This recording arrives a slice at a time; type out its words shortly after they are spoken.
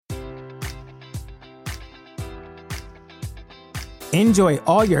Enjoy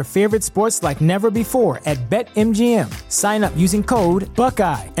all your favorite sports like never before at BetMGM. Sign up using code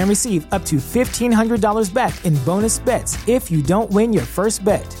Buckeye and receive up to $1,500 back in bonus bets if you don't win your first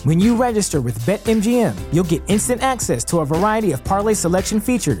bet. When you register with BetMGM, you'll get instant access to a variety of parlay selection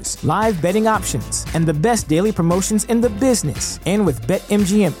features, live betting options, and the best daily promotions in the business. And with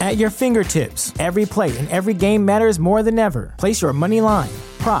BetMGM at your fingertips, every play and every game matters more than ever. Place your money line,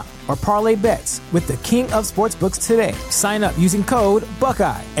 prop, or parlay bets with the king of sportsbooks today. Sign up using code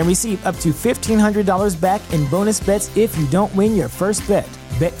Buckeye and receive up to $1,500 back in bonus bets if you don't win your first bet.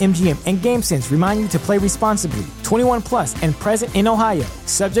 BetMGM and GameSense remind you to play responsibly. 21 plus and present in Ohio,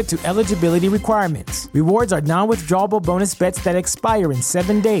 subject to eligibility requirements. Rewards are non-withdrawable bonus bets that expire in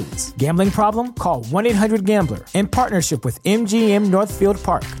 7 days. Gambling problem? Call 1-800-GAMBLER. In partnership with MGM Northfield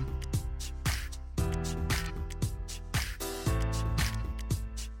Park.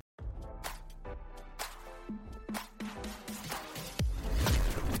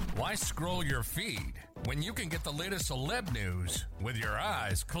 Why scroll your feed when you can get the latest celeb news with your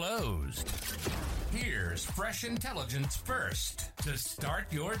eyes closed? Here's fresh intelligence first to start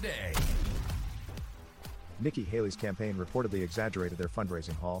your day. Nikki Haley's campaign reportedly exaggerated their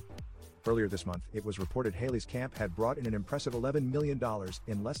fundraising haul. Earlier this month, it was reported Haley's camp had brought in an impressive $11 million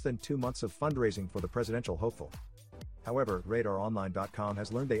in less than 2 months of fundraising for the presidential hopeful. However, RadarOnline.com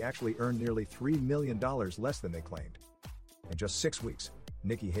has learned they actually earned nearly $3 million less than they claimed. In just 6 weeks,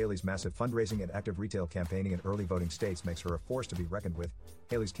 Nikki Haley's massive fundraising and active retail campaigning in early voting states makes her a force to be reckoned with,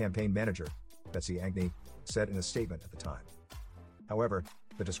 Haley's campaign manager, Betsy Agney, said in a statement at the time. However,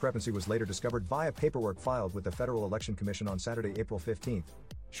 the discrepancy was later discovered via paperwork filed with the Federal Election Commission on Saturday, April 15,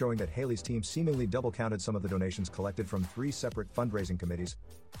 showing that Haley's team seemingly double-counted some of the donations collected from 3 separate fundraising committees: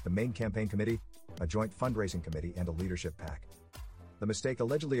 the main campaign committee, a joint fundraising committee, and a leadership PAC. The mistake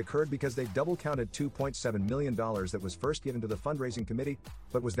allegedly occurred because they double-counted $2.7 million that was first given to the fundraising committee,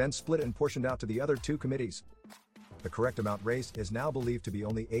 but was then split and portioned out to the other 2 committees. The correct amount raised is now believed to be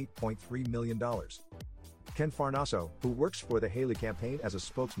only $8.3 million. Ken Farnaso, who works for the Haley campaign as a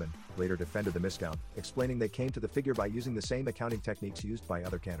spokesman, later defended the miscount, explaining they came to the figure by using the same accounting techniques used by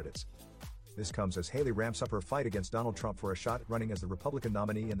other candidates. This comes as Haley ramps up her fight against Donald Trump for a shot at running as the Republican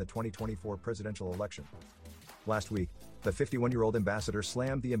nominee in the 2024 presidential election. Last week, the 51-year-old ambassador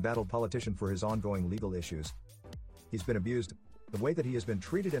slammed the embattled politician for his ongoing legal issues. He's been abused. The way that he has been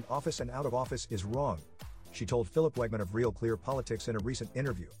treated in office and out of office is wrong, she told Philip Wegman of Real Clear Politics in a recent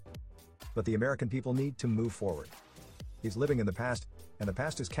interview. But the American people need to move forward. He's living in the past, and the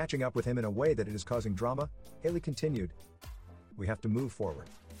past is catching up with him in a way that it is causing drama, Haley continued. We have to move forward.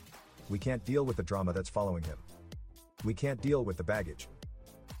 We can't deal with the drama that's following him. We can't deal with the baggage.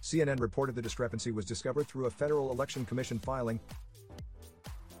 CNN reported the discrepancy was discovered through a Federal Election Commission filing.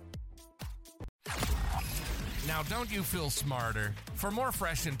 Now, don't you feel smarter? For more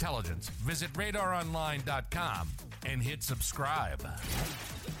fresh intelligence, visit RadarOnline.com and hit subscribe.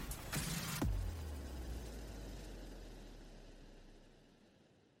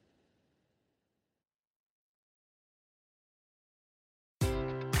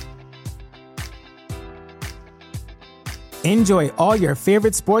 Enjoy all your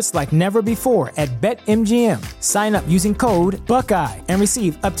favorite sports like never before at BetMGM. Sign up using code Buckeye and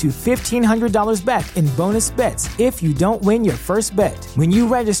receive up to $1,500 back in bonus bets if you don't win your first bet. When you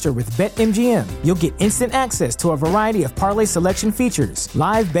register with BetMGM, you'll get instant access to a variety of parlay selection features,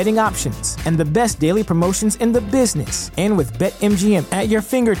 live betting options, and the best daily promotions in the business. And with BetMGM at your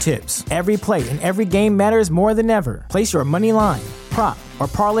fingertips, every play and every game matters more than ever. Place your money line, prop, or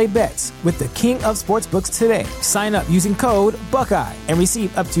parlay bets with the king of sportsbooks today. Sign up using code Buckeye and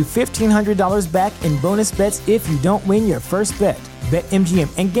receive up to $1,500 back in bonus bets if you don't win your first bet. BetMGM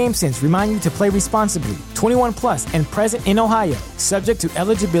and GameSense remind you to play responsibly. 21 plus and present in Ohio, subject to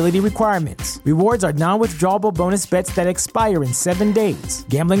eligibility requirements. Rewards are non-withdrawable bonus bets that expire in 7 days.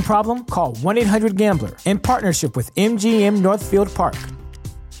 Gambling problem? Call 1-800-GAMBLER. In partnership with MGM Northfield Park.